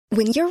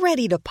When you're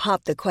ready to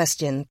pop the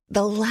question,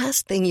 the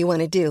last thing you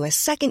want to do is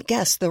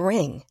second-guess the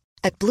ring.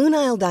 At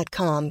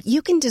BlueNile.com,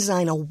 you can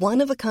design a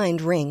one-of-a-kind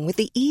ring with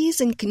the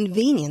ease and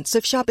convenience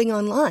of shopping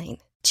online.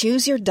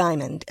 Choose your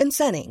diamond and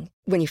setting.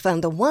 When you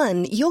find the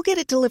one, you'll get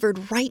it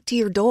delivered right to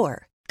your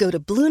door. Go to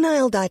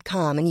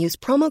BlueNile.com and use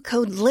promo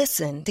code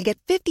LISTEN to get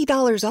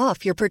 $50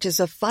 off your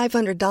purchase of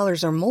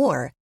 $500 or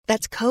more.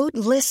 That's code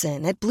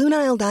LISTEN at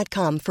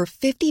BlueNile.com for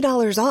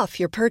 $50 off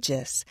your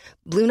purchase.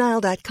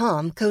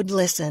 BlueNile.com, code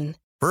LISTEN.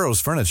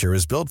 Burrow's furniture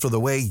is built for the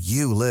way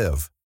you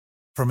live.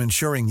 From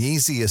ensuring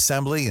easy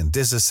assembly and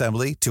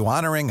disassembly to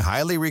honoring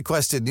highly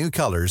requested new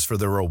colors for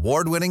their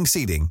award-winning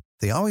seating,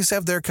 they always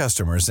have their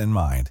customers in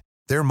mind.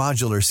 Their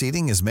modular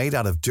seating is made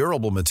out of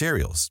durable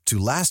materials to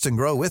last and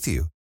grow with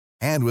you.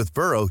 And with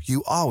Burrow,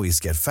 you always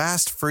get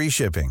fast, free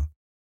shipping.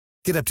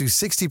 Get up to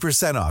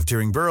 60% off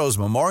during Burrow's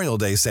Memorial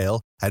Day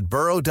sale at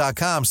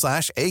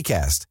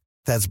burrow.com/ACAST.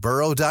 That's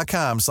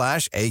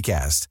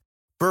burrow.com/ACAST.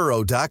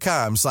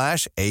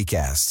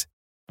 burrow.com/ACAST.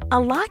 A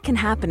lot can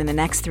happen in the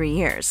next 3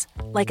 years.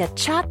 Like a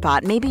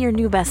chatbot may be your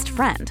new best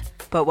friend.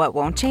 But what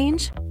won't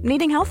change?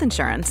 Needing health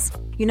insurance.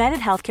 United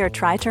Healthcare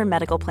Tri-Term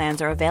Medical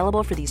Plans are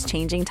available for these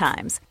changing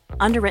times.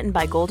 Underwritten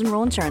by Golden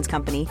Rule Insurance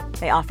Company,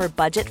 they offer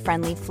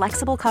budget-friendly,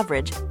 flexible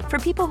coverage for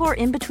people who are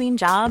in between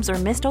jobs or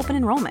missed open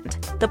enrollment.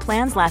 The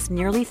plans last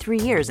nearly 3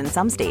 years in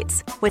some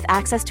states, with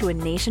access to a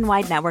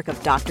nationwide network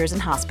of doctors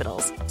and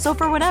hospitals. So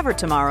for whatever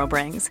tomorrow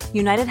brings,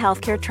 United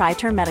Healthcare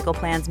Tri-Term Medical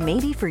Plans may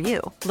be for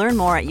you. Learn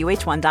more at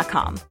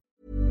uh1.com.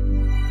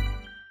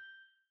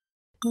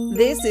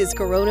 This is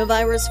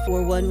Coronavirus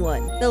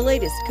 411, the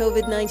latest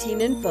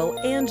COVID-19 info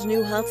and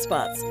new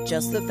hotspots.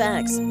 Just the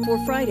facts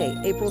for Friday,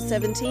 April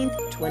 17th,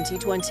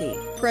 2020.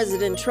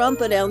 President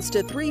Trump announced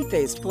a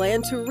three-phased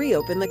plan to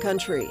reopen the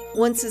country.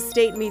 Once a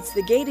state meets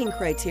the gating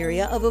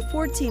criteria of a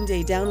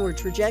 14-day downward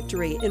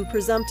trajectory in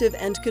presumptive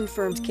and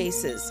confirmed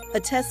cases, a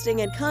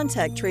testing and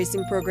contact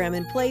tracing program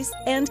in place,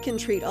 and can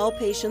treat all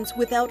patients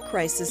without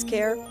crisis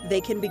care, they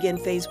can begin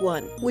phase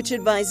 1, which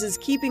advises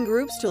keeping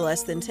groups to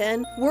less than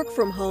 10, work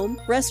from home,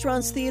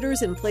 restaurants,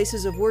 theaters, and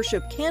places of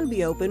worship can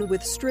be open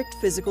with strict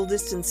physical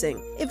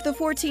distancing. If the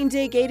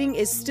 14-day gating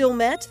is still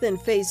met, then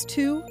Phase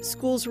 2,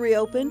 schools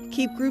reopen,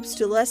 keep groups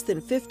to less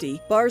than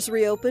 50, bars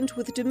reopened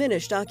with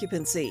diminished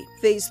occupancy.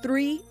 Phase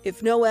 3,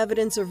 if no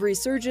evidence of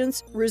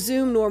resurgence,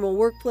 resume normal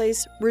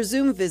workplace,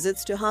 resume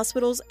visits to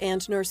hospitals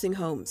and nursing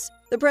homes.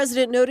 The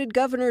president noted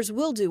governors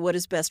will do what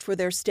is best for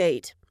their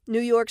state. New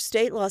York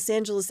State, Los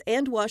Angeles,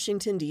 and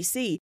Washington,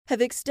 D.C.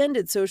 have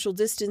extended social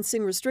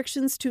distancing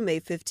restrictions to May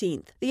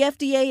 15th. The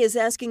FDA is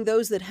asking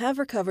those that have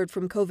recovered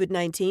from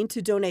COVID-19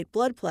 to donate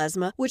blood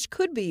plasma, which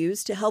could be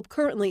used to help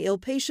currently ill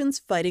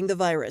patients fighting the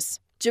virus.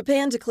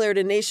 Japan declared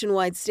a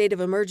nationwide state of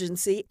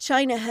emergency.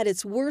 China had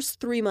its worst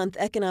 3-month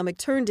economic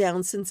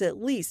turndown since at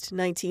least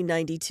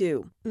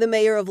 1992. The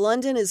mayor of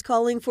London is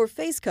calling for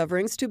face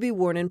coverings to be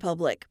worn in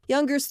public.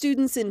 Younger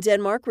students in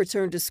Denmark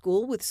returned to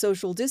school with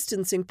social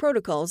distancing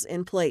protocols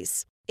in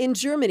place. In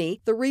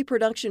Germany, the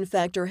reproduction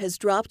factor has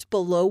dropped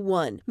below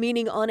 1,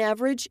 meaning on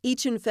average,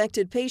 each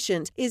infected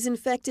patient is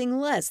infecting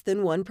less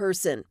than one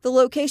person. The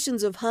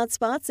locations of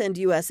hotspots and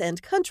U.S.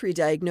 and country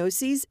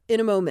diagnoses in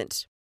a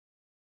moment.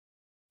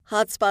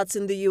 Hotspots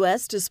in the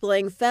U.S.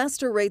 displaying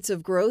faster rates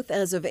of growth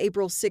as of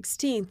April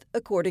 16th,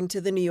 according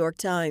to the New York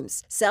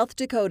Times. South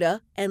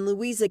Dakota and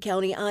Louisa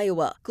County,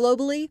 Iowa.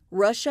 Globally,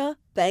 Russia,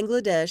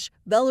 Bangladesh,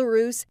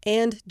 Belarus,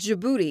 and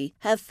Djibouti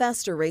have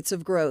faster rates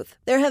of growth.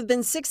 There have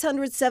been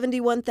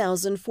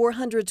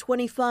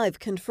 671,425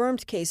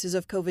 confirmed cases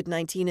of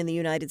COVID-19 in the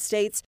United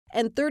States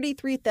and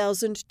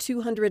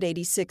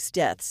 33,286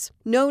 deaths.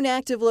 Known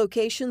active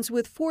locations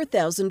with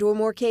 4,000 or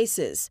more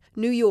cases.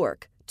 New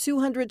York,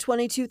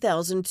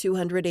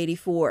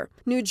 222,284.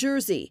 New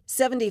Jersey,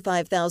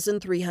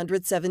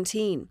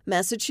 75,317.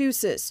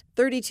 Massachusetts,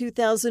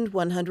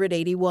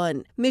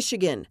 32,181.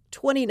 Michigan,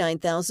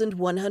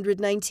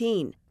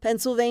 29,119.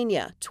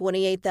 Pennsylvania,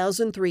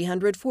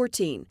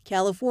 28,314.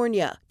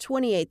 California,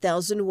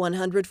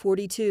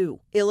 28,142.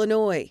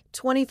 Illinois,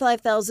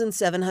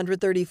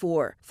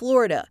 25,734.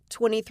 Florida,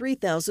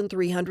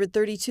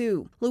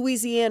 23,332.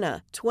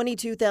 Louisiana,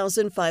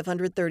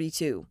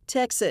 22,532.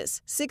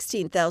 Texas,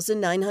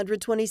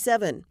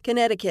 16,927.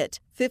 Connecticut,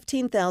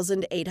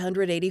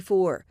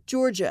 15,884.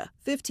 Georgia,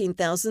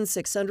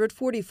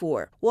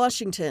 15,644.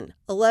 Washington,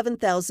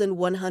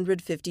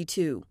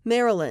 11,152.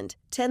 Maryland,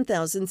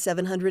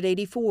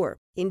 10,784.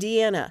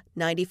 Indiana,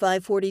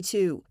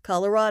 9542.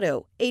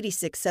 Colorado,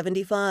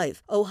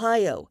 8675.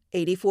 Ohio,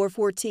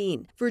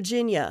 8414.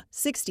 Virginia,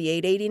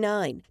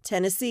 6889.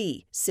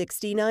 Tennessee,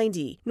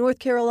 6090. North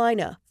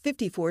Carolina,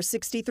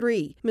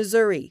 5463.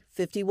 Missouri,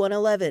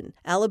 5111.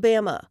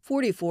 Alabama,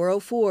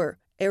 4404.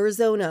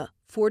 Arizona,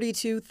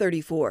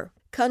 4234.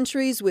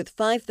 Countries with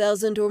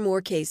 5,000 or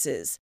more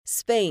cases.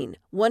 Spain,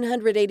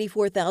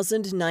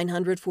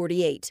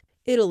 184,948.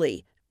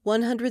 Italy,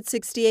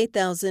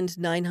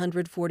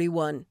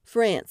 168,941.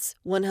 France,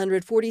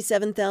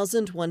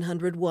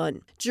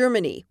 147,101.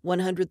 Germany,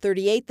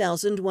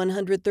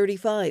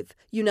 138,135.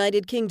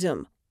 United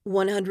Kingdom,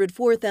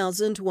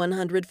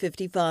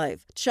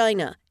 104,155.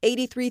 China,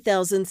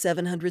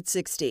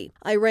 83,760.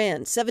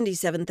 Iran,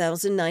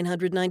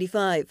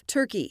 77,995.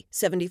 Turkey,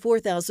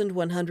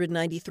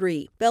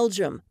 74,193.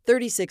 Belgium,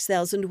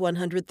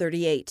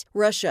 36,138.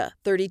 Russia,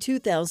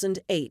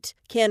 32,008.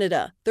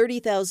 Canada,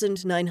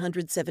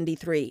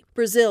 30,973.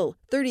 Brazil,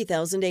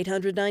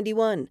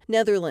 30,891.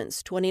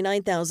 Netherlands,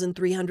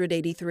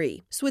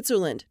 29,383.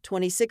 Switzerland,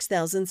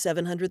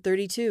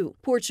 26,732.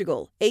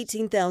 Portugal,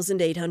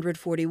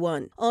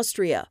 18,841.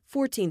 Austria,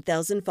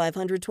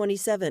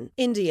 14,527.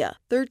 India,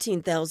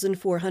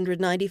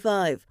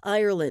 13,495.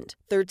 Ireland,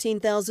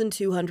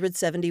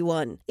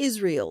 13,271.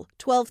 Israel,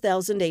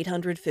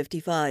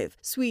 12,855.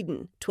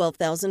 Sweden,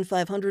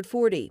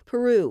 12,540.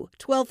 Peru,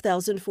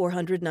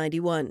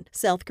 12,491.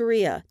 South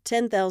Korea,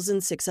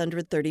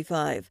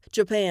 10,635.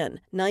 Japan,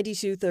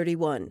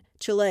 9231.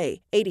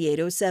 Chile,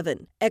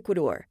 8807.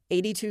 Ecuador,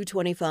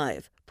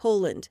 8225.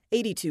 Poland,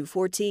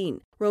 8214.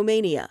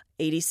 Romania,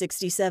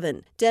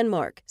 8067.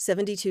 Denmark,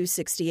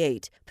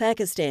 7268.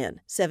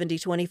 Pakistan,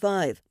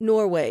 7025.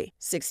 Norway,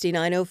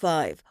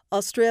 6905.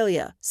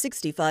 Australia,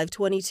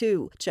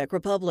 6522. Czech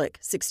Republic,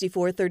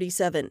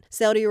 6437.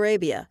 Saudi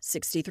Arabia,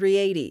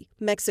 6380.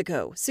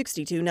 Mexico,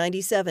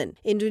 6297.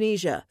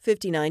 Indonesia,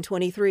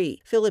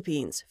 5923.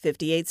 Philippines,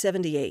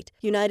 5878.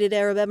 United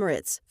Arab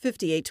Emirates,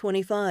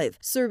 5825.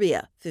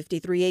 Serbia,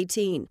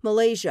 5318.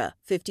 Malaysia,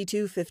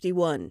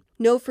 5251.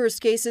 No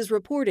first cases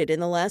reported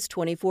in the last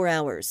 24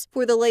 hours.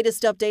 For the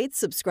latest updates,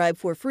 subscribe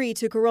for free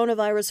to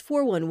Coronavirus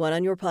 411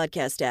 on your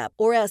podcast app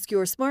or ask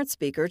your smart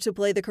speaker to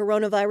play the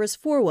Coronavirus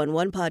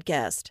 411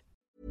 podcast.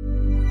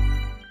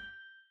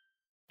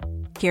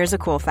 Here's a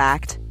cool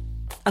fact.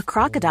 A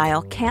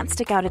crocodile can't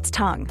stick out its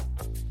tongue.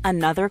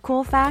 Another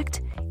cool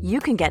fact, you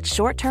can get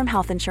short-term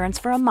health insurance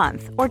for a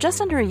month or just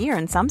under a year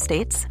in some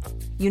states.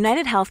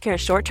 United Healthcare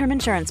short-term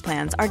insurance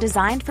plans are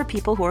designed for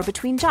people who are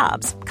between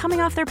jobs,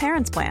 coming off their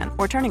parents' plan,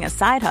 or turning a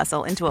side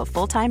hustle into a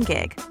full-time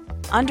gig.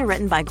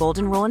 Underwritten by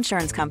Golden Rule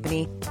Insurance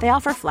Company, they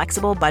offer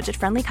flexible,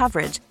 budget-friendly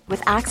coverage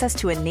with access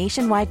to a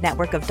nationwide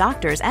network of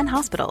doctors and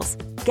hospitals.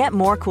 Get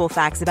more cool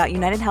facts about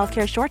United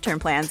Healthcare short-term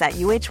plans at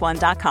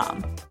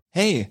uh1.com.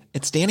 Hey,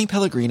 it's Danny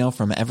Pellegrino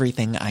from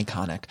Everything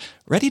Iconic.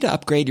 Ready to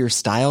upgrade your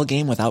style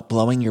game without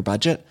blowing your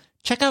budget?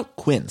 Check out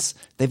Quince.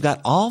 They've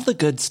got all the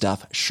good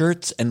stuff,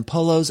 shirts and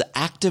polos,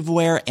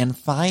 activewear, and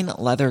fine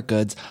leather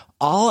goods,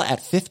 all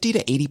at 50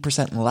 to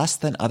 80% less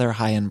than other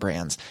high-end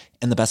brands.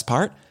 And the best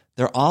part?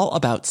 They're all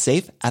about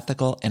safe,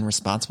 ethical, and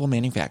responsible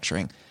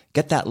manufacturing.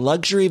 Get that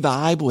luxury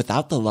vibe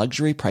without the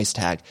luxury price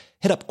tag.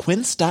 Hit up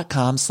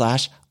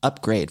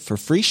quince.com/upgrade for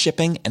free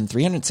shipping and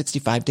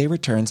 365-day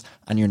returns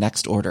on your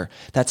next order.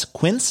 That's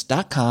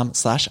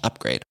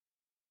quince.com/upgrade.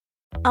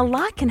 A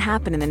lot can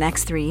happen in the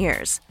next 3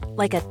 years.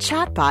 Like a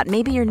chatbot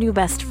may be your new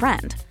best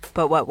friend.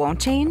 But what won't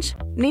change?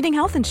 Needing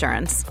health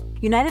insurance.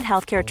 United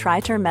Healthcare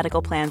Tri-Term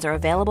Medical Plans are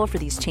available for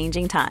these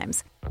changing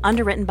times.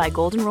 Underwritten by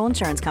Golden Rule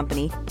Insurance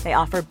Company, they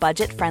offer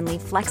budget-friendly,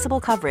 flexible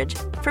coverage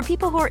for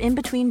people who are in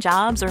between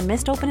jobs or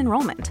missed open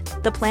enrollment.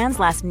 The plans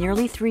last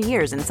nearly 3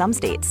 years in some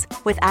states,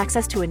 with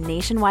access to a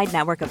nationwide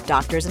network of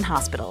doctors and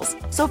hospitals.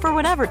 So for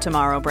whatever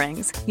tomorrow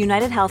brings,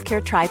 United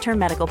Healthcare Tri-Term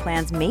Medical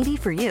Plans may be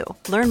for you.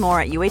 Learn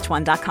more at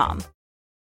uh1.com.